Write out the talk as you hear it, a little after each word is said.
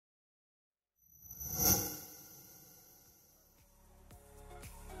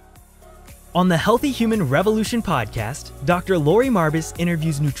On the Healthy Human Revolution podcast, Dr. Lori Marbas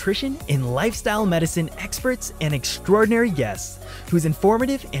interviews nutrition and lifestyle medicine experts and extraordinary guests whose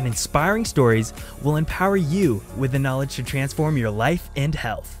informative and inspiring stories will empower you with the knowledge to transform your life and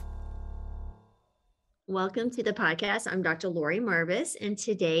health. Welcome to the podcast. I'm Dr. Lori Marbas, and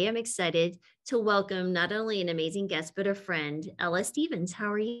today I'm excited to welcome not only an amazing guest, but a friend, Ella Stevens.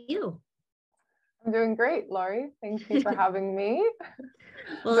 How are you? I'm doing great, Lori. Thank you for having me.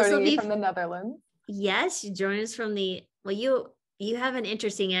 Well, Joining you from the Netherlands. Yes, you join us from the, well, you have an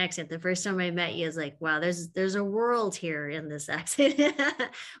interesting accent. The first time I met you, I was like, wow, there's a world here in this accent.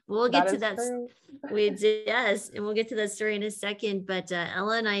 We'll get to that. Yes, and we'll get to that story in a second. But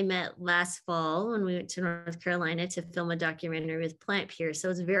Ella and I met last fall when we went to North Carolina to film a documentary with PlantPure. So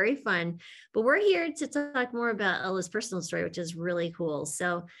it's very fun. But we're here to talk more about Ella's personal story, which is really cool.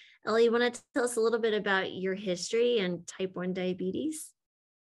 So Ella, you want to tell us a little bit about your history and type 1 diabetes?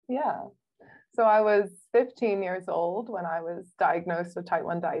 Yeah. So I was 15 years old when I was diagnosed with type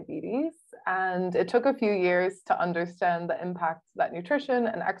 1 diabetes, and it took a few years to understand the impact that nutrition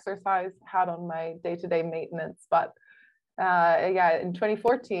and exercise had on my day-to-day maintenance. But in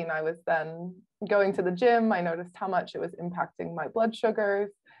 2014, I was then going to the gym. I noticed how much it was impacting my blood sugars.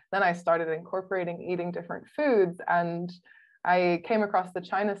 Then I started incorporating eating different foods, and I came across the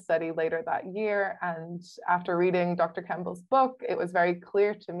China study later that year, and after reading Dr. Campbell's book, it was very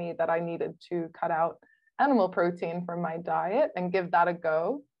clear to me that I needed to cut out animal protein from my diet and give that a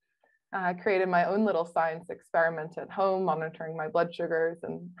go. I created my own little science experiment at home, monitoring my blood sugars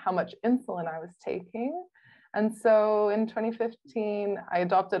and how much insulin I was taking. And so in 2015, I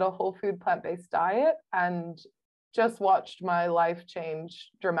adopted a whole food plant-based diet and just watched my life change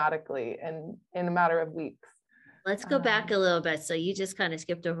dramatically in a matter of weeks. Let's go back a little bit. So you just kind of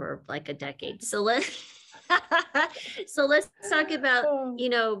skipped over like a decade. So let's talk about,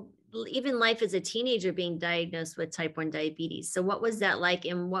 even life as a teenager being diagnosed with type 1 diabetes. So what was that like?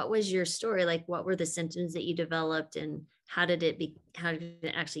 And what was your story? Like, what were the symptoms that you developed and how did it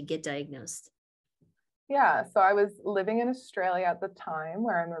actually get diagnosed? Yeah, so I was living in Australia at the time,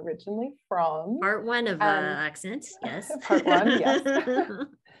 where I'm originally from. Part one of accent, yes. Part one, yes.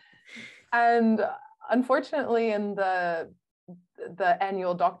 And unfortunately, in the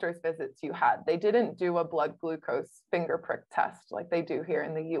annual doctor's visits you had, they didn't do a blood glucose finger prick test like they do here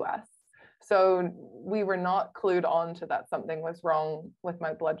in the US. So we were not clued on to that something was wrong with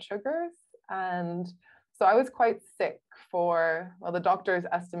my blood sugars. And so I was quite sick the doctors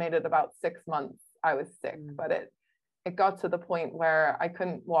estimated about 6 months I was sick, but it got to the point where I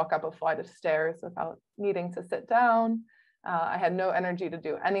couldn't walk up a flight of stairs without needing to sit down. I had no energy to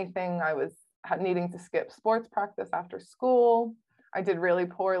do anything. I was needing to skip sports practice after school. I did really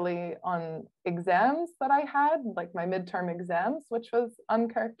poorly on exams that I had, like my midterm exams, which was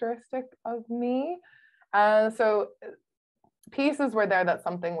uncharacteristic of me. So pieces were there that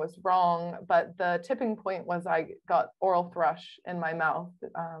something was wrong, but the tipping point was I got oral thrush in my mouth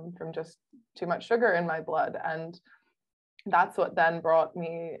from just too much sugar in my blood. And that's what then brought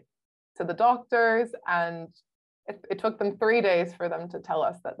me to the doctors. And it took them 3 days for them to tell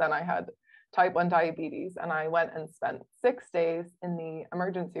us that then I had type 1 diabetes. And I went and spent 6 days in the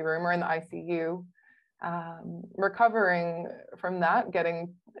emergency room or in the ICU, recovering from that,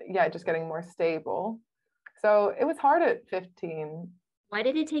 getting more stable. So it was hard at 15. Why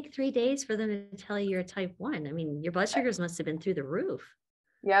did it take 3 days for them to tell you you're type 1? I mean, your blood sugars must have been through the roof.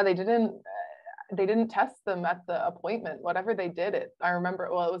 Yeah, they didn't test them at the appointment. Whatever they did, I remember,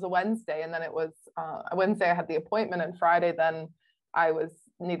 it was a Wednesday, and then it was a Wednesday I had the appointment, and Friday then I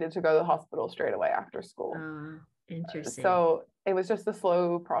needed to go to the hospital straight away after school. Interesting. So it was just a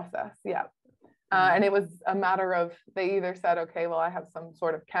slow process. Yeah. And it was a matter of, they either said, okay, well, I have some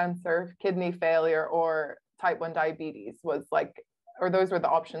sort of cancer, kidney failure, or type 1 diabetes or those were the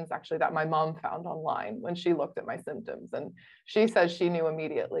options actually that my mom found online when she looked at my symptoms. And she says she knew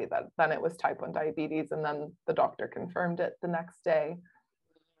immediately that then it was type 1 diabetes. And then the doctor confirmed it the next day.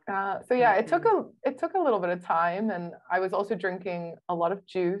 It took a little bit of time. And I was also drinking a lot of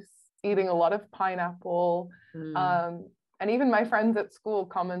juice, eating a lot of pineapple. And even my friends at school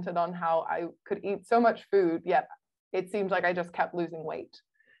commented on how I could eat so much food, yet it seemed like I just kept losing weight.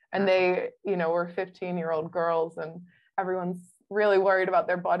 And they, were 15-year-old girls, and everyone's really worried about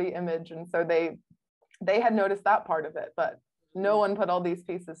their body image. And so they had noticed that part of it, but no one put all these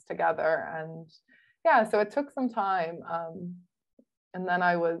pieces together. And so it took some time. And then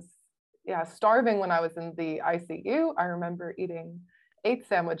I was, starving when I was in the ICU. I remember eating 8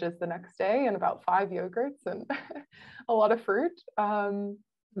 sandwiches the next day and about 5 yogurts and a lot of fruit.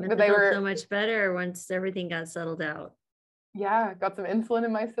 But they were so much better once everything got settled out. Yeah, got some insulin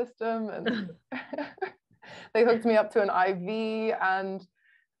in my system, and they hooked me up to an IV. And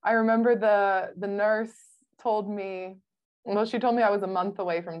I remember the nurse told me, well, she told me I was a month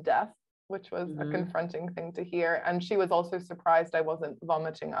away from death, which was a confronting thing to hear. And she was also surprised I wasn't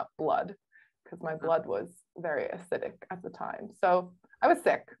vomiting up blood, because my blood was very acidic at the time. So I was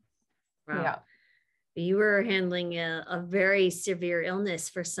sick. Wow. Yeah. You were handling a very severe illness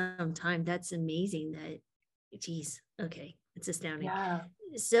for some time. That's amazing. Geez. Okay. It's astounding. Yeah.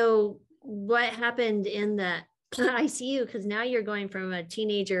 So what happened in the ICU? Because now you're going from a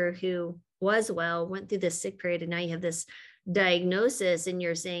teenager who was well, went through this sick period, and now you have this diagnosis, and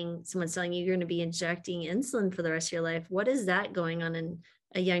you're saying, someone's telling you you're going to be injecting insulin for the rest of your life. What is that going on in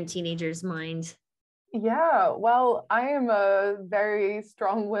a young teenager's mind? Yeah, well, I am a very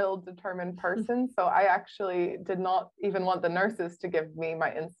strong-willed, determined person. So I actually did not even want the nurses to give me my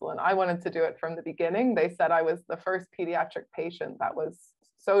insulin. I wanted to do it from the beginning. They said I was the first pediatric patient that was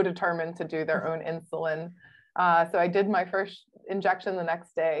so determined to do their own insulin. So I did my first injection the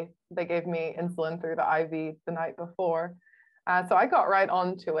next day. They gave me insulin through the IV the night before. So I got right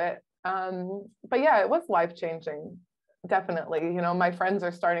onto it. But yeah, it was life-changing. Definitely. You know, my friends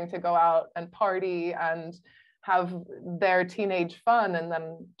are starting to go out and party and have their teenage fun. And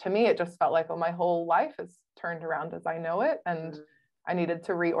then to me, it just felt like, oh, my whole life has turned around as I know it. And I needed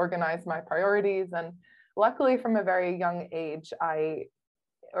to reorganize my priorities. And luckily, from a very young age,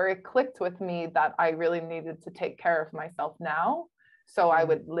 it clicked with me that I really needed to take care of myself now, so I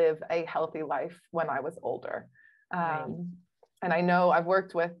would live a healthy life when I was older. And I know I've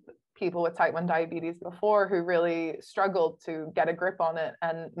worked with people with type 1 diabetes before who really struggled to get a grip on it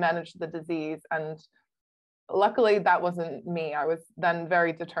and manage the disease. And luckily that wasn't me. I was then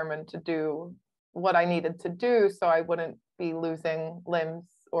very determined to do what I needed to do so I wouldn't be losing limbs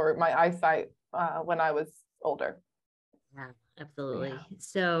or my eyesight when I was older. Yeah, absolutely. Yeah.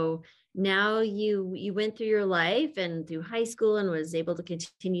 So now you went through your life and through high school and was able to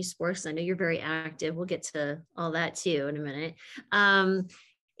continue sports. I know you're very active. We'll get to all that too in a minute.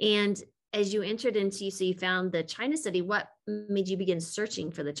 And as you entered into, so you found the China study, what made you begin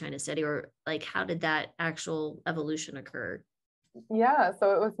searching for the China study, or like, how did that actual evolution occur? Yeah,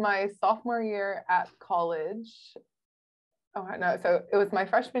 so it was my sophomore year at college. Oh, no, so it was my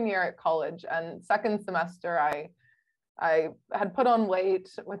freshman year at college, and second semester, I had put on weight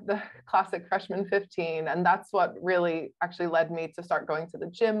with the classic freshman 15. And that's what really actually led me to start going to the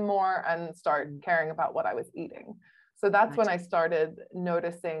gym more and start caring about what I was eating. So that's when I started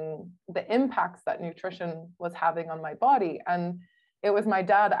noticing the impacts that nutrition was having on my body. And it was my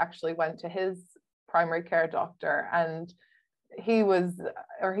dad actually went to his primary care doctor, and he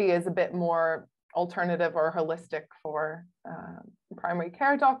is a bit more alternative or holistic for primary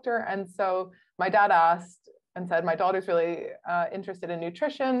care doctor. And so my dad asked and said, my daughter's really interested in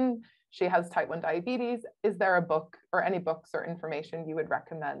nutrition. She has type 1 diabetes. Is there a book or any books or information you would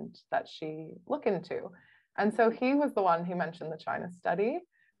recommend that she look into? And so he was the one who mentioned the China study,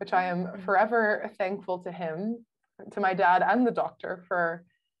 which I am forever thankful to him, to my dad and the doctor for,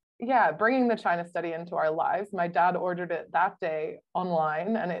 bringing the China study into our lives. My dad ordered it that day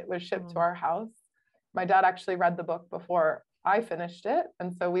online and it was shipped to our house. My dad actually read the book before I finished it.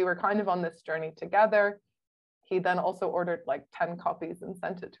 And so we were kind of on this journey together. He then also ordered like 10 copies and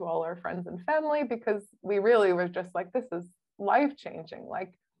sent it to all our friends and family, because we really were just like, this is life-changing.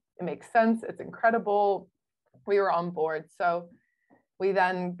 Like, it makes sense. It's incredible. We were on board. So we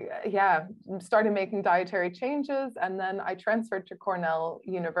then, started making dietary changes. And then I transferred to Cornell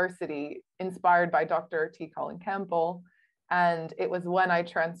University, inspired by Dr. T. Colin Campbell. And it was when I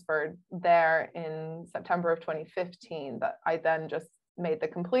transferred there in September of 2015 that I then just made the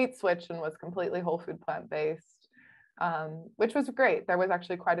complete switch and was completely whole food plant-based, which was great. There was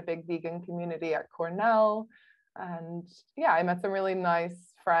actually quite a big vegan community at Cornell. And I met some really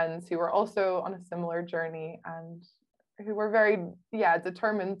nice friends who were also on a similar journey and who were very,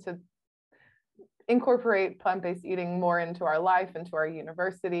 determined to incorporate plant-based eating more into our life, into our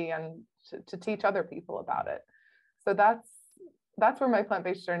university, and to teach other people about it. So that's where my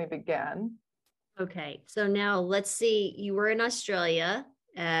plant-based journey began. Okay, so now let's see, you were in Australia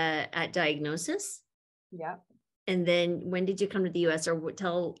at diagnosis. Yeah. And then when did you come to the US, or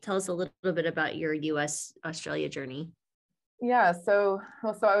tell us a little bit about your US Australia journey? Yeah, so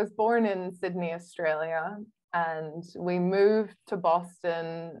I was born in Sydney, Australia, and we moved to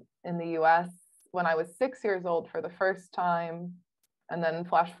Boston in the US when I was 6 years old for the first time. And then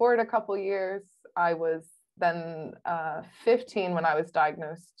flash forward a couple of years, I was then 15 when I was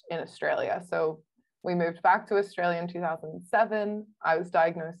diagnosed in Australia. So we moved back to Australia in 2007. I was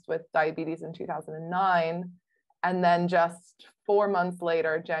diagnosed with diabetes in 2009. And then just 4 months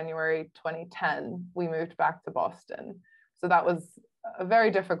later, January 2010, we moved back to Boston. So that was a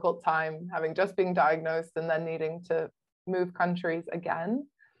very difficult time, having just been diagnosed and then needing to move countries again.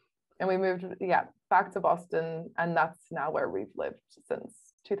 And we moved, back to Boston, and that's now where we've lived since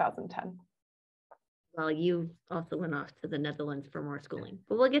 2010. Well, you also went off to the Netherlands for more schooling,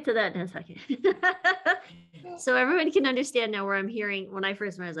 but we'll get to that in a second. So everybody can understand now where I'm hearing. When I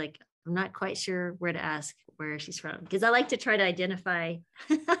first met, I was like, I'm not quite sure where to ask where she's from, because I like to try to identify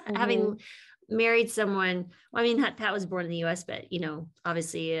having married someone. Well, I mean, Pat was born in the US, but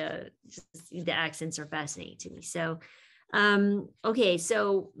obviously the accents are fascinating to me. So okay,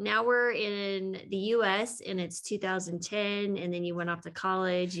 so now we're in the US and it's 2010, and then you went off to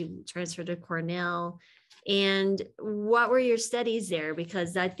college, you transferred to Cornell. And what were your studies there?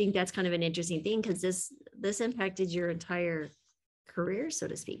 Because I think that's kind of an interesting thing, because this impacted your entire career, so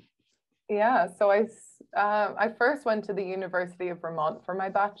to speak. Yeah, so I first went to the University of Vermont for my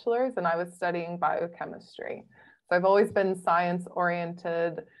bachelor's, and I was studying biochemistry. So I've always been science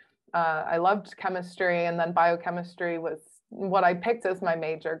oriented. I loved chemistry, and then biochemistry was what I picked as my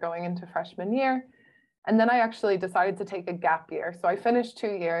major going into freshman year. And then I actually decided to take a gap year. So I finished 2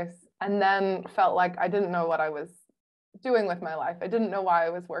 years and then felt like I didn't know what I was doing with my life. I didn't know why I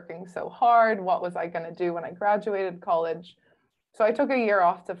was working so hard. What was I going to do when I graduated college? So I took a year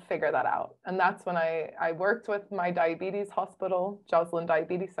off to figure that out. And that's when I worked with my diabetes hospital, Joslin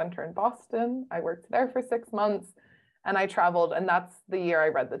Diabetes Center in Boston. I worked there for 6 months. And I traveled, and that's the year I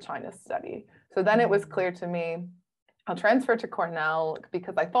read the China study. So then it was clear to me, I'll transfer to Cornell,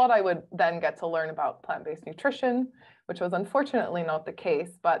 because I thought I would then get to learn about plant-based nutrition, which was unfortunately not the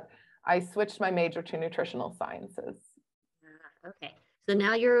case, but I switched my major to nutritional sciences. Okay, so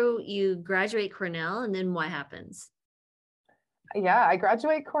now you graduate Cornell, and then what happens? Yeah, I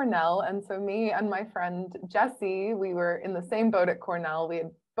graduate Cornell, and so me and my friend Jessie, we were in the same boat at Cornell. We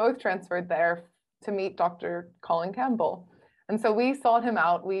had both transferred there to meet Dr. Colin Campbell. And so we sought him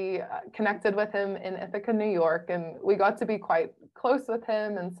out. We connected with him in Ithaca, New York, and we got to be quite close with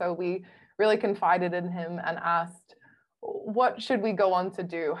him. And so we really confided in him and asked, what should we go on to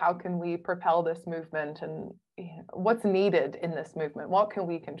do? How can we propel this movement? And what's needed in this movement? What can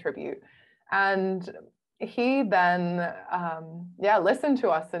we contribute? And he then, listened to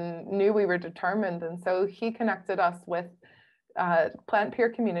us and knew we were determined. And so he connected us with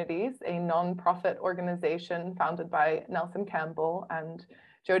PlantPure Communities, a nonprofit organization founded by Nelson Campbell, and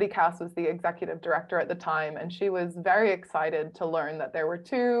Jody Cass was the executive director at the time, and she was very excited to learn that there were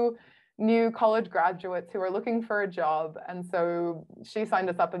 2 new college graduates who were looking for a job, and so she signed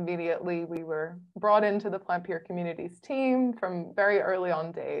us up immediately. We were brought into the PlantPure Communities team from very early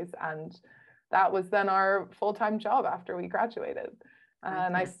on days, and that was then our full-time job after we graduated.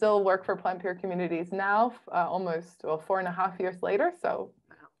 And I still work for PlantPure Communities now, almost 4.5 years later. So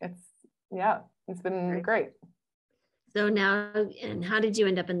it's been great. So now, and how did you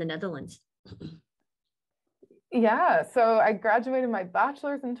end up in the Netherlands? Yeah, so I graduated my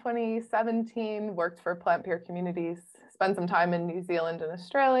bachelor's in 2017, worked for PlantPure Communities, spent some time in New Zealand and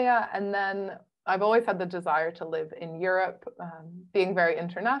Australia, and then I've always had the desire to live in Europe. Being very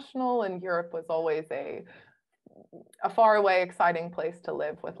international, and Europe was always a far away, exciting place to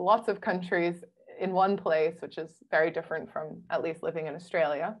live, with lots of countries in one place, which is very different from at least living in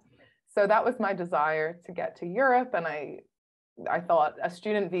Australia. So that was my desire, to get to Europe. And I thought a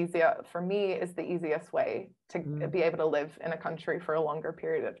student visa for me is the easiest way to be able to live in a country for a longer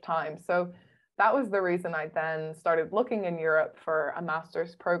period of time. So that was the reason I then started looking in Europe for a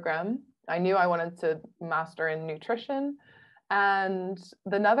master's program. I knew I wanted to master in nutrition. And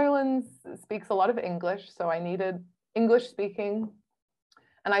the Netherlands speaks a lot of English, so I needed English speaking.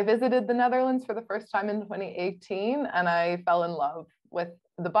 And I visited the Netherlands for the first time in 2018, and I fell in love with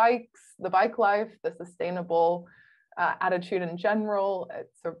the bikes, the bike life, the sustainable attitude in general.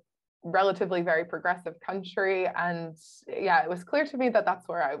 It's a relatively very progressive country. And it was clear to me that that's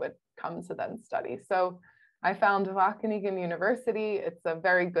where I would come to then study. So I found Wageningen University. It's a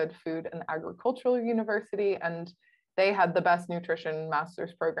very good food and agricultural university, and they had the best nutrition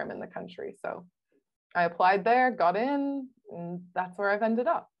master's program in the country. So I applied there, got in, and that's where I've ended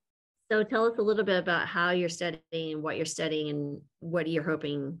up. So tell us a little bit about how you're studying, what you're studying, and what you're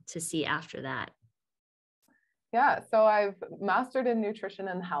hoping to see after that. Yeah, so I've mastered in nutrition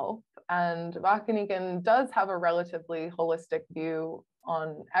and health, and Wageningen does have a relatively holistic view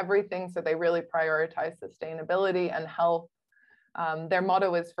on everything. So they really prioritize sustainability and health. Their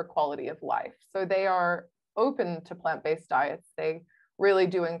motto is for quality of life. So they are open to plant-based diets. They really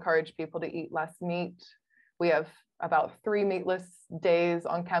do encourage people to eat less meat. We have about 3 meatless days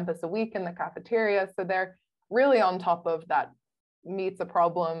on campus a week in the cafeteria. So they're really on top of that. Meat's a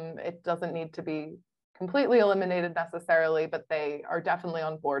problem. It doesn't need to be completely eliminated necessarily, but they are definitely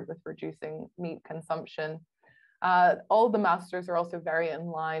on board with reducing meat consumption. All the masters are also very in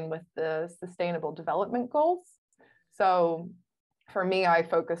line with the Sustainable Development Goals. So for me, I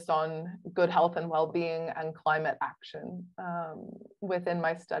focused on good health and well-being and climate action within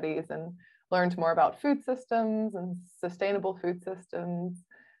my studies, and learned more about food systems and sustainable food systems.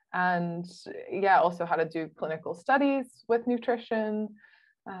 And yeah, also how to do clinical studies with nutrition.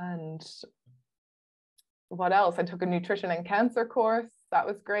 And what else? I took a nutrition and cancer course. That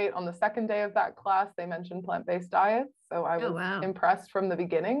was great. On the second day of that class, they mentioned plant-based diets. So I was impressed from the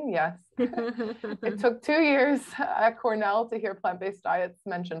beginning. Yes. It took 2 years at Cornell to hear plant-based diets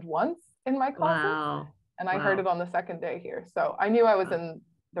mentioned once in my classes. Wow. And I heard it on the second day here. So I knew I was in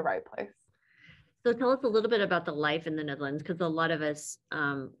the right place. So tell us a little bit about the life in the Netherlands, because a lot of us,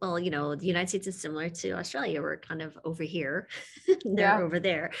 well, you know, the United States is similar to Australia. We're kind of over here, they're over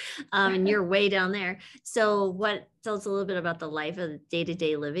there, and you're way down there. So tell us a little bit about the life of the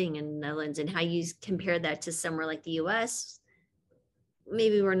day-to-day living in the Netherlands and how you compare that to somewhere like the US.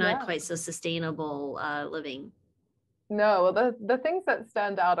 Maybe we're not quite so sustainable living. No, well, the things that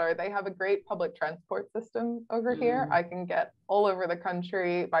stand out are they have a great public transport system over here. I can get all over the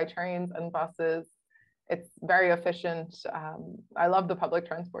country by trains and buses. It's very efficient. I love the public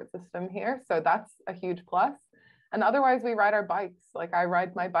transport system here. So that's a huge plus. And otherwise, we ride our bikes. Like I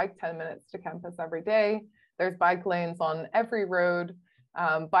ride my bike 10 minutes to campus every day. There's bike lanes on every road.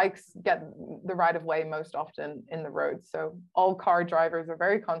 Bikes get the right of way most often in the roads. So all car drivers are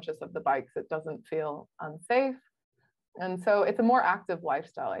very conscious of the bikes. It doesn't feel unsafe. And so it's a more active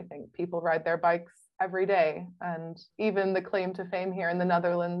lifestyle. I think people ride their bikes every day. And even the claim to fame here in the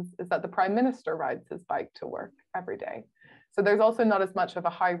Netherlands is that the prime minister rides his bike to work every day. So there's also not as much of a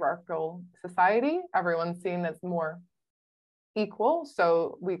hierarchical society. Everyone's seen as more equal.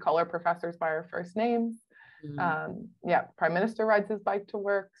 So we call our professors by our first names. Prime minister rides his bike to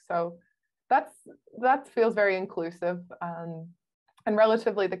work. So that feels very inclusive. And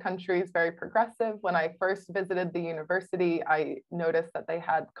relatively, the country is very progressive. When I first visited the university, I noticed that they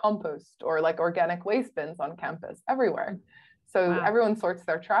had compost or like organic waste bins on campus everywhere. So everyone sorts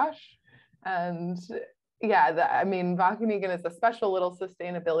their trash. And I mean, Wageningen is a special little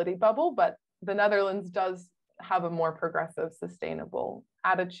sustainability bubble, but the Netherlands does have a more progressive, sustainable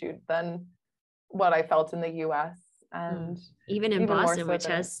attitude than what I felt in the US. And even in Boston, which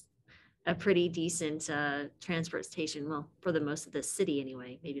has a pretty decent transportation, well, for the most of the city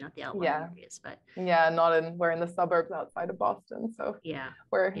anyway, maybe not the outlying areas, but we're in the suburbs outside of Boston, so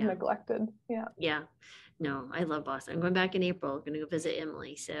we're neglected. No, I love Boston. I'm going back in April. I'm going to go visit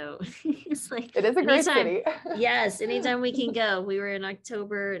Emily, so it's like it is a great city. Yes, anytime we can go. We were in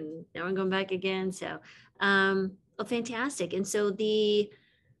October and now I'm going back again, so fantastic. And so the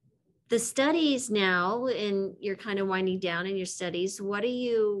studies now, and you're kind of winding down in your studies, what are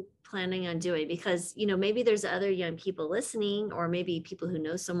you planning on doing? Because, you know, maybe there's other young people listening, or maybe people who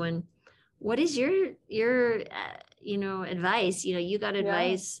know someone. What is your advice? You know, you got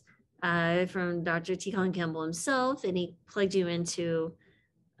advice from Dr. T. Colin Campbell himself, and he plugged you into,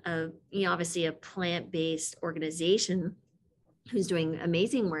 obviously a plant-based organization who's doing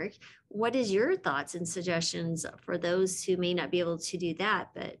amazing work. What is your thoughts and suggestions for those who may not be able to do that,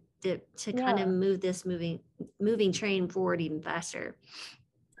 but to kind of move this moving train forward even faster?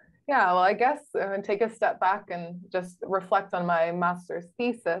 Yeah, well, I guess take a step back and just reflect on my master's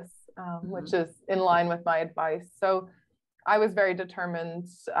thesis, which is in line with my advice. So I was very determined,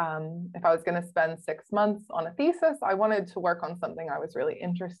 if I was going to spend 6 months on a thesis, I wanted to work on something I was really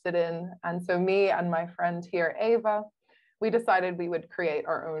interested in. And so me and my friend here, Ava, we decided we would create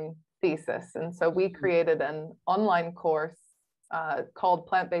our own thesis. And so we created an online course called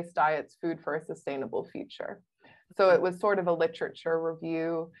Plant-Based Diets, Food for a Sustainable Future. So it was sort of a literature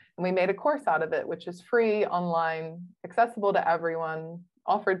review, and we made a course out of it, which is free, online, accessible to everyone,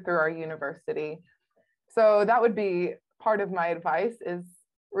 offered through our university. So that would be part of my advice, is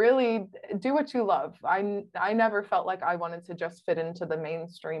really do what you love. I never felt like I wanted to just fit into the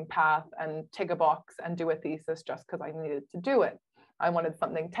mainstream path and tick a box and do a thesis just because I needed to do it. I wanted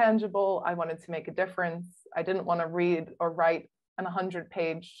something tangible. I wanted to make a difference. I didn't want to read or write an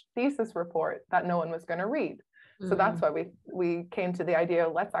 100-page thesis report that no one was going to read. So that's why we came to the idea,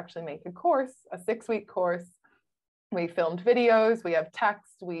 let's actually make a course, a 6-week course. We filmed videos, we have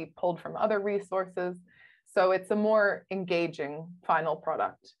text, we pulled from other resources. So it's a more engaging final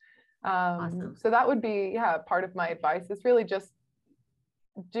product. Awesome. So that would be, part of my advice is really just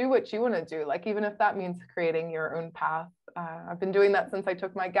do what you want to do. Like, even if that means creating your own path. I've been doing that since I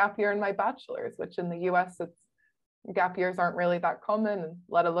took my gap year in my bachelor's, which in the US, gap years aren't really that common,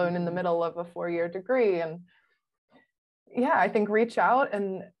 let alone in the middle of a 4-year degree. And yeah, I think reach out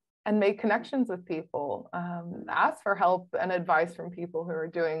and make connections with people, ask for help and advice from people who are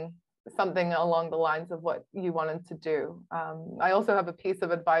doing something along the lines of what you wanted to do. I also have a piece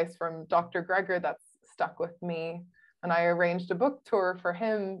of advice from Dr. Greger that's stuck with me. And I arranged a book tour for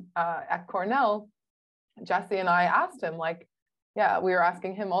him at Cornell. Jesse and I asked him, like, yeah, we were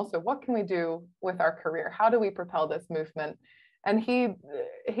asking him also, what can we do with our career? How do we propel this movement? And he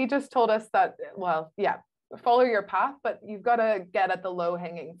just told us that, well, yeah, follow your path, but you've got to get at the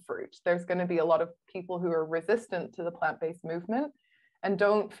low-hanging fruit. There's going to be a lot of people who are resistant to the plant-based movement, and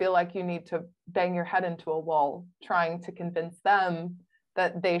don't feel like you need to bang your head into a wall trying to convince them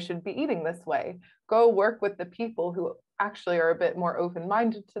that they should be eating this way. Go work with the people who actually are a bit more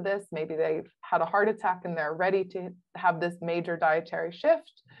open-minded to this. Maybe they've had a heart attack and they're ready to have this major dietary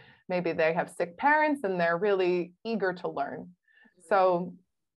shift. Maybe they have sick parents and they're really eager to learn. So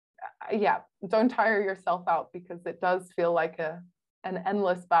yeah, don't tire yourself out, because it does feel like an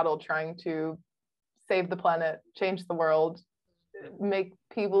endless battle trying to save the planet, change the world, make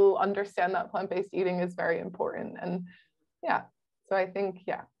people understand that plant-based eating is very important. And yeah, so I think,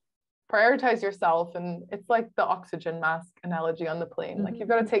 yeah, prioritize yourself. And it's like the oxygen mask analogy on the plane. Like, you've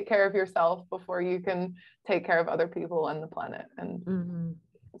got to take care of yourself before you can take care of other people and the planet. And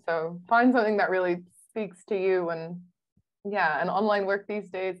so find something that really speaks to you. And yeah, and online work these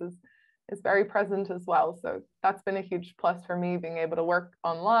days is very present as well. So that's been a huge plus for me, being able to work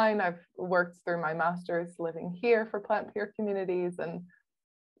online. I've worked through my master's living here for PlantPure communities, and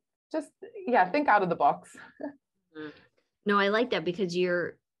just, yeah, think out of the box. No, I like that, because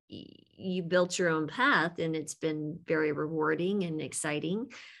you built your own path, and it's been very rewarding and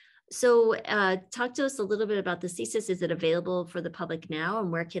exciting. So talk to us a little bit about the thesis. Is it available for the public now,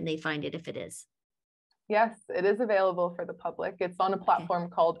 and where can they find it if it is? Yes, it is available for the public. It's on a platform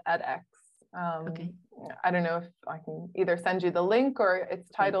called edX. I don't know if I can either send you the link, or it's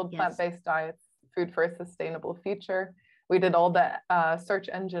titled Plant-Based Diets, Food for a Sustainable Future. We did all the search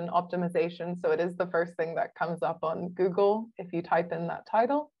engine optimization, so it is the first thing that comes up on Google if you type in that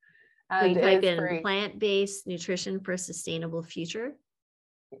title. And so you type in free. Plant-based nutrition for a sustainable future?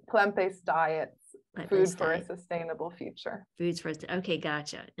 Plant-based diets, food for a sustainable future. Foods for, okay,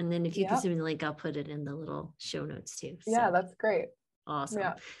 gotcha. And then if you can send me the link, I'll put it in the little show notes too. So. Yeah, that's great. Awesome.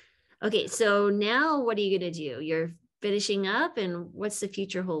 Yeah. Okay, so now what are you going to do? You're finishing up, and what's the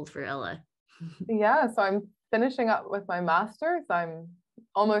future hold for Ella? Yeah, so I'm finishing up with my master's. I'm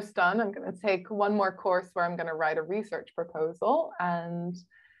almost done. I'm going to take one more course where I'm going to write a research proposal. And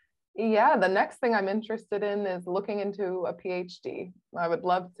yeah, the next thing I'm interested in is looking into a PhD. I would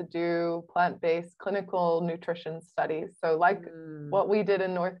love to do plant-based clinical nutrition studies. So like what we did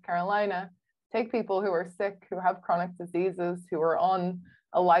in North Carolina, take people who are sick, who have chronic diseases, who are on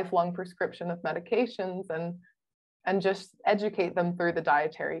a lifelong prescription of medications, and just educate them through the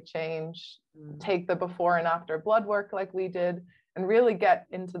dietary change, take the before and after blood work like we did, and really get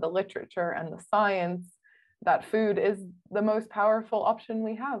into the literature and the science that food is the most powerful option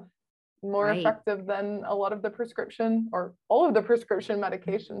we have, more effective than a lot of the prescription or all of the prescription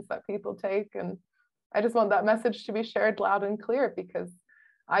medications that people take. And I just want that message to be shared loud and clear, because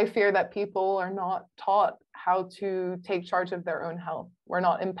I fear that people are not taught how to take charge of their own health. We're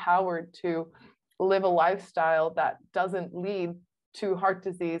not empowered to live a lifestyle that doesn't lead to heart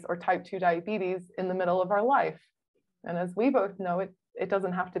disease or type 2 diabetes in the middle of our life. And as we both know, it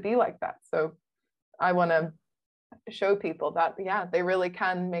doesn't have to be like that. So I want to show people that, yeah, they really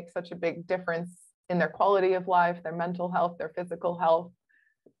can make such a big difference in their quality of life, their mental health, their physical health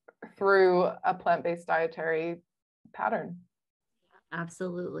through a plant-based dietary pattern.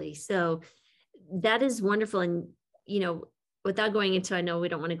 Absolutely. So that is wonderful. And, without going into, I know we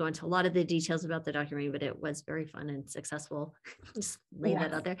don't want to go into a lot of the details about the documentary, but it was very fun and successful. Just lay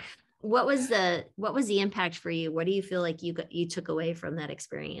that out there. What was the impact for you? What do you feel like you took away from that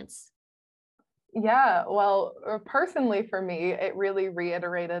experience? Yeah, well, personally for me, it really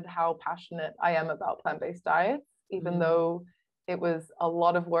reiterated how passionate I am about plant-based diets, even though it was a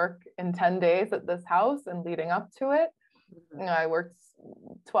lot of work in 10 days at this house and leading up to it. I worked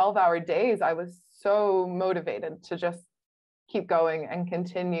 12-hour days. I was so motivated to just keep going and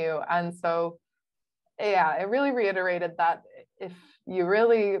continue. And so, yeah, it really reiterated that if you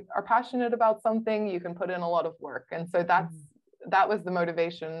really are passionate about something, you can put in a lot of work. And so that was the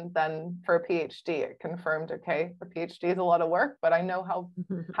motivation then for a PhD. It confirmed, okay, a PhD is a lot of work, but I know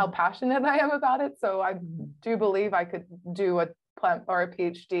how passionate I am about it. So I do believe I could do a plant or a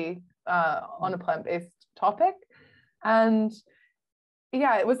PhD on a plant-based topic. And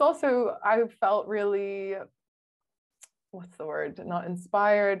yeah, it was also, I felt really, what's the word? Not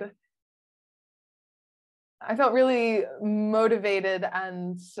inspired. I felt really motivated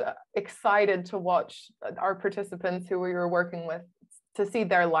and excited to watch our participants who we were working with, to see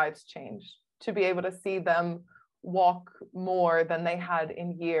their lives change, to be able to see them walk more than they had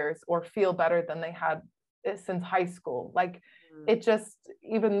in years, or feel better than they had since high school. Like it just,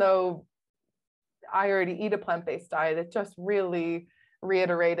 even though I already eat a plant-based diet, it just really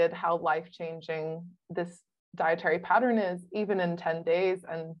reiterated how life-changing this dietary pattern is, even in 10 days.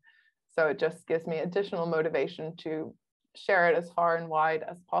 And so it just gives me additional motivation to share it as far and wide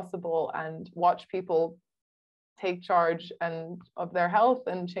as possible and watch people take charge of their health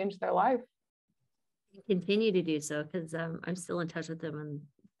and change their life. Continue to do so, because I'm still in touch with them, and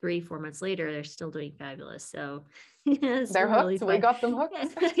 3-4 months later they're still doing fabulous. So they're hooked. Really, we got them hooked.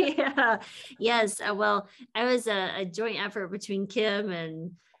 Yeah. Yes. Well, I was a joint effort between Kim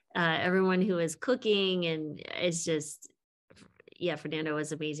and everyone who was cooking, and it's just, yeah, Fernando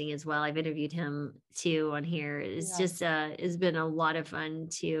was amazing as well. I've interviewed him too on here. It's just it's been a lot of fun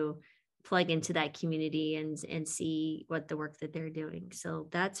to plug into that community and see what the work that they're doing. So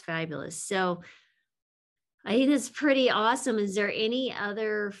that's fabulous. So I think that's pretty awesome. Is there any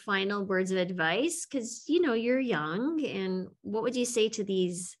other final words of advice? Because, you know, you're young, and what would you say to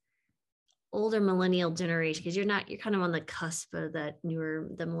these older millennial generation? Because you're kind of on the cusp of the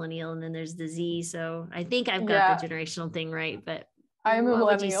millennial, and then there's the Z. So I think I've got the generational thing right, but I'm a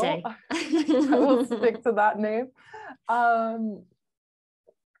millennial. I will stick to that name.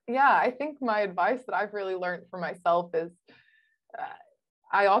 Yeah, I think my advice that I've really learned for myself is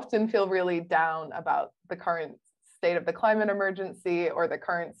I often feel really down about the current state of the climate emergency or the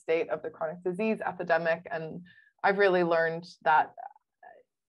current state of the chronic disease epidemic. And I've really learned that,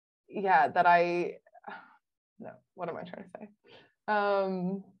 what am I trying to say?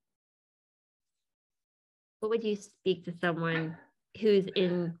 What would you speak to someone who's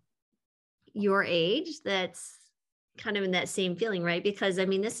in your age that's kind of in that same feeling, right? Because I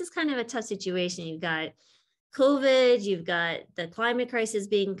mean, this is kind of a tough situation. You've got COVID, you've got the climate crisis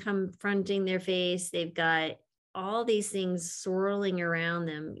confronting their face. They've got all these things swirling around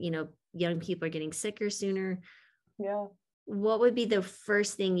them. You know, young people are getting sicker sooner. Yeah. What would be the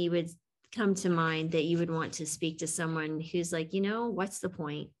first thing you would come to mind that you would want to speak to someone who's like, you know, what's the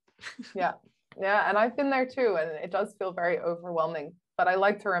point? Yeah. And I've been there too. And it does feel very overwhelming. But I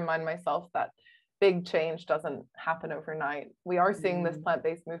like to remind myself that big change doesn't happen overnight. We are seeing this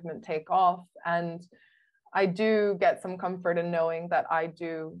plant-based movement take off. And I do get some comfort in knowing that I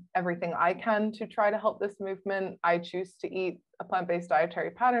do everything I can to try to help this movement. I choose to eat a plant-based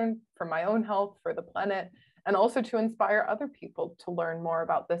dietary pattern for my own health, for the planet, and also to inspire other people to learn more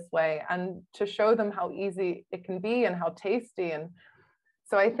about this way and to show them how easy it can be and how tasty. And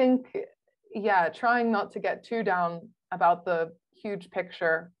so I think, trying not to get too down about the huge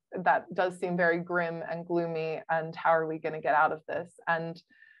picture that does seem very grim and gloomy, and how are we going to get out of this? And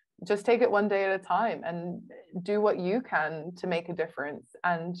just take it one day at a time and do what you can to make a difference.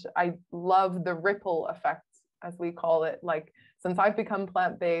 And I love the ripple effect, as we call it. Like, since I've become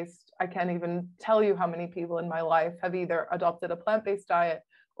plant-based, I can't even tell you how many people in my life have either adopted a plant-based diet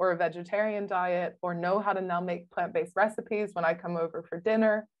or a vegetarian diet, or know how to now make plant-based recipes when I come over for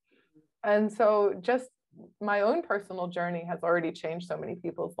dinner. And so just my own personal journey has already changed so many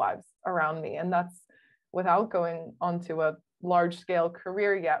people's lives around me. And that's without going onto a large scale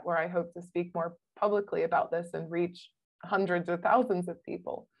career yet, where I hope to speak more publicly about this and reach hundreds or thousands of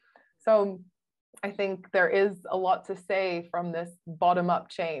people. So I think there is a lot to say from this bottom up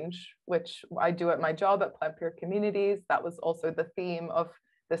change, which I do at my job at PlantPure Communities. That was also the theme of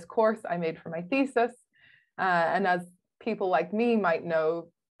this course I made for my thesis. And as people like me might know,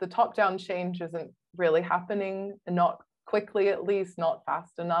 the top down change isn't really happening, not quickly, at least not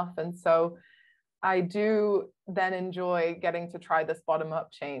fast enough. And so I do then enjoy getting to try this bottom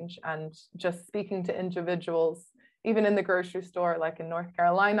up change and just speaking to individuals, even in the grocery store, like in North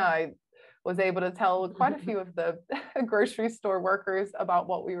Carolina. I was able to tell quite a few of the grocery store workers about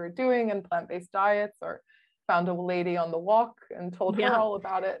what we were doing and plant-based diets, or found a lady on the walk and told her all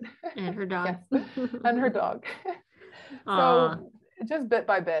about it. And her dog. Yes. And her dog. So just bit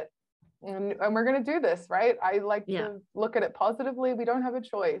by bit. And we're going to do this, right? I like to look at it positively. We don't have a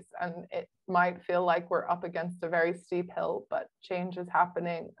choice. And it might feel like we're up against a very steep hill, but change is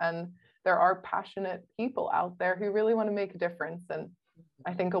happening. And there are passionate people out there who really want to make a difference. And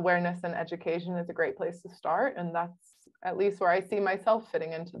I think awareness and education is a great place to start. And that's at least where I see myself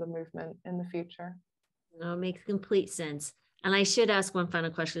fitting into the movement in the future. No, it makes complete sense. And I should ask one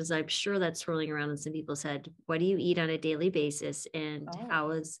final question, because I'm sure that's swirling around in some people's head. What do you eat on a daily basis, and how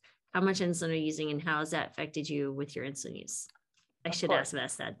much insulin are you using, and how has that affected you with your insulin use? I should ask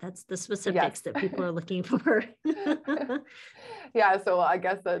that. That's the specifics that people are looking for. Yeah, so I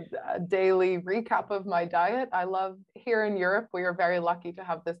guess a daily recap of my diet. I love, here in Europe, we are very lucky to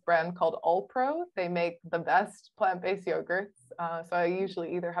have this brand called Allpro. They make the best plant-based yogurts. So I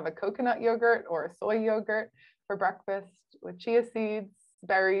usually either have a coconut yogurt or a soy yogurt for breakfast with chia seeds,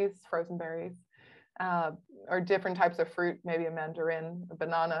 berries, frozen berries, or different types of fruit, maybe a mandarin, a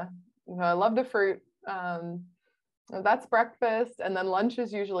banana. I love the fruit. That's breakfast, and then lunch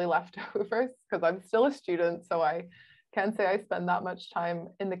is usually leftovers because I'm still a student, so I can't say I spend that much time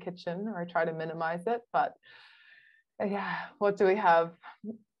in the kitchen, or I try to minimize it. But yeah, what do we have?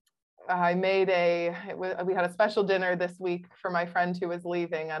 We had a special dinner this week for my friend who was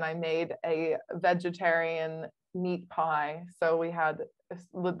leaving, and I made a vegetarian meat pie. So we had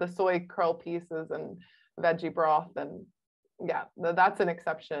the soy curl pieces and veggie broth, and yeah, that's an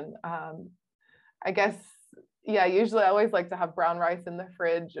exception. I guess, yeah, usually I always like to have brown rice in the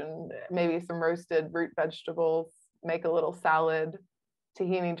fridge and maybe some roasted root vegetables, make a little salad,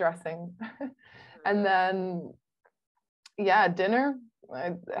 tahini dressing. And then, yeah, dinner,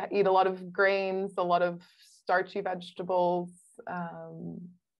 I eat a lot of grains, a lot of starchy vegetables.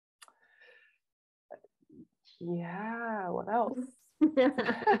 Yeah, what else?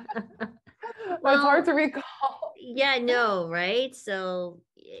 Well, it's hard to recall. Yeah, no, right? So,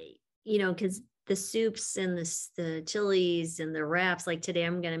 because the soups and the chilies and the wraps, like today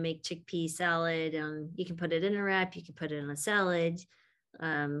I'm going to make chickpea salad. You can put it in a wrap, you can put it in a salad.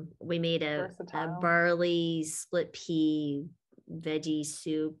 We made a barley split pea veggie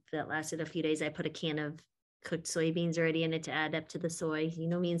soup that lasted a few days. I put a can of cooked soybeans already in it to add up to the soy,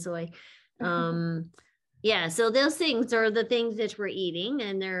 me and soy. Yeah, so those things are the things that we're eating,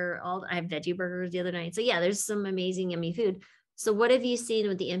 and I have veggie burgers the other night. So yeah, there's some amazing yummy food. So what have you seen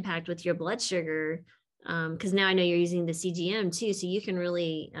with the impact with your blood sugar? Because now I know you're using the CGM too, so you can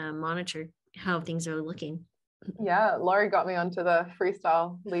really monitor how things are looking. Yeah, Laurie got me onto the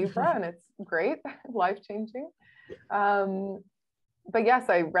Freestyle Libre, and it's great, life-changing. But yes,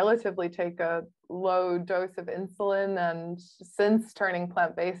 I relatively take a low dose of insulin, and since turning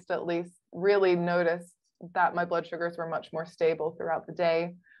plant-based, at least, really noticed that my blood sugars were much more stable throughout the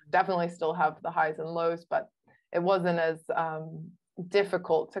day. Definitely still have the highs and lows, but it wasn't as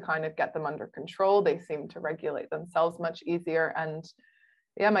difficult to kind of get them under control. They seem to regulate themselves much easier. And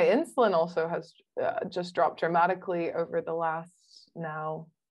yeah, my insulin also has just dropped dramatically over the last, now,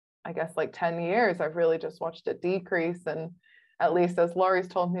 I guess, like 10 years. I've really just watched it decrease. And at least, as Laurie's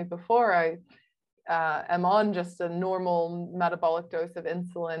told me before, I am on just a normal metabolic dose of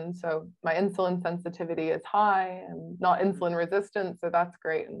insulin. So my insulin sensitivity is high and not insulin resistant. So that's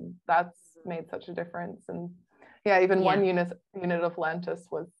great. And that's made such a difference. And yeah, even one unit of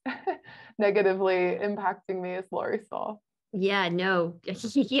Lantus was negatively impacting me, as Laurie saw. Yeah, no.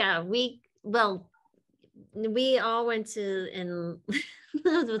 Yeah, we all went to and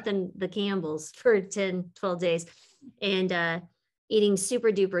lived within the Campbells for 10, 12 days, and eating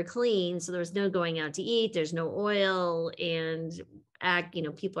super duper clean. So there's no going out to eat, there's no oil, and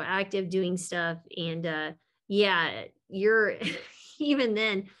people are active doing stuff. And yeah, you're even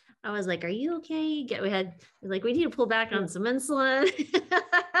then I was like, are you okay? We need to pull back on some insulin.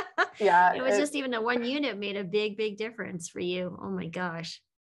 Yeah. It was just even the one unit made a big, big difference for you. Oh my gosh.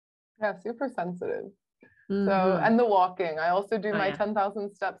 Yeah, super sensitive. Mm-hmm. So, and the walking, I also do my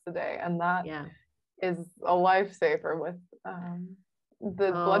 10,000 steps a day, and that is a lifesaver with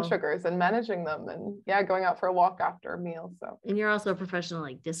the blood sugars and managing them, and going out for a walk after a meal. So, and you're also a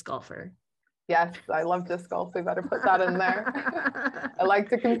professional disc golfer. Yes, I love disc golf. We better put that in there. I like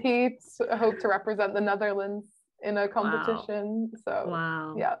to compete. I hope to represent the Netherlands in a competition. Wow. So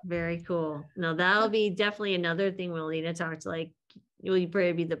wow, yeah, very cool. No, that'll be definitely another thing we'll need to talk to. Will you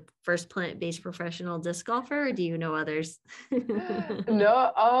probably be the first plant-based professional disc golfer, or do you know others?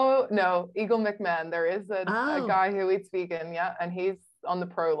 No, Eagle McMahon. There is a guy who eats vegan, and he's on the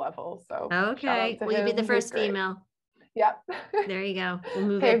pro level. So okay, will you be the first female? Yeah. There you go. We'll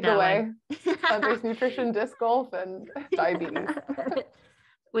move it that way. Plant-based nutrition, disc golf, and diabetes.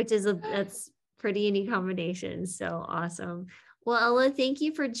 That's pretty unique combination. So awesome. Well, Ella, thank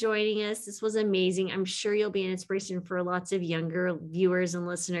you for joining us. This was amazing. I'm sure you'll be an inspiration for lots of younger viewers and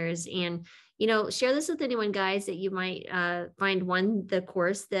listeners. And, share this with anyone, guys, that you might find the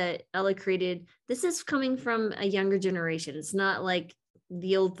course that Ella created. This is coming from a younger generation. It's not like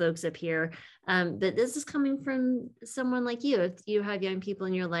the old folks up here. But this is coming from someone like you. If you have young people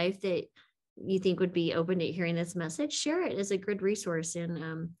in your life that you think would be open to hearing this message, share it as a good resource,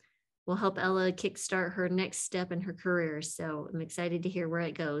 and will help Ella kickstart her next step in her career. So I'm excited to hear where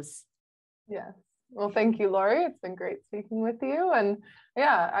it goes. Yes. Well, thank you, Lori. It's been great speaking with you. And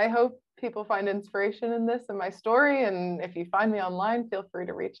yeah, I hope people find inspiration in this and my story. And if you find me online, feel free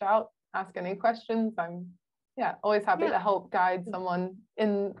to reach out, ask any questions. I'm always happy to help guide someone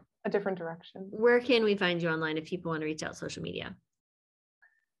in a different direction. Where can we find you online if people want to reach out social media?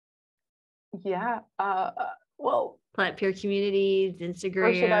 Yeah. Well, PlantPure communities,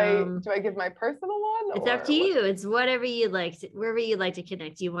 Instagram. Or do I give my personal one? It's up to you. It's whatever you'd like to, wherever you'd like to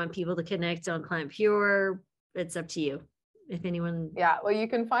connect. You want people to connect on PlantPure? It's up to you. If anyone. Yeah. Well, you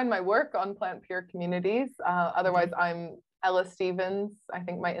can find my work on PlantPure communities. Otherwise, I'm Ella Stevens. I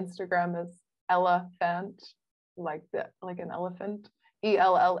think my Instagram is Ellaphantt, like an elephant.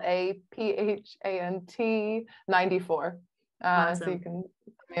 ELLAPHANT 94. Awesome. So you can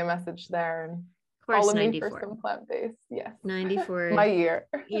send me a message there and follow 94. Me for some plant-based. Yes. 94. My year.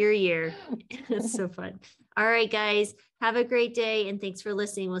 Your year. It's so fun. All right, guys. Have a great day, and thanks for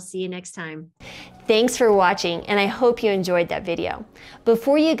listening. We'll see you next time. Thanks for watching, and I hope you enjoyed that video.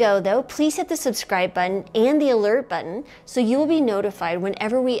 Before you go, though, please hit the subscribe button and the alert button so you will be notified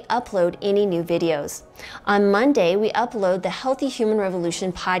whenever we upload any new videos. On Monday, we upload the Healthy Human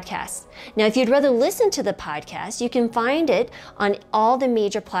Revolution podcast. Now, if you'd rather listen to the podcast, you can find it on all the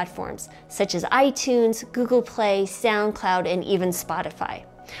major platforms, such as iTunes, Google Play, SoundCloud, and even Spotify.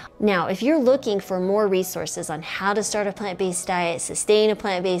 Now, if you're looking for more resources on how to start a plant-based diet, sustain a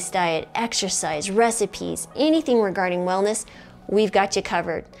plant-based diet, exercise, recipes, anything regarding wellness, we've got you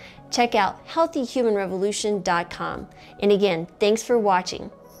covered. Check out healthyhumanrevolution.com. And again, thanks for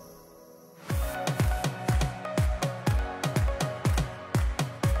watching.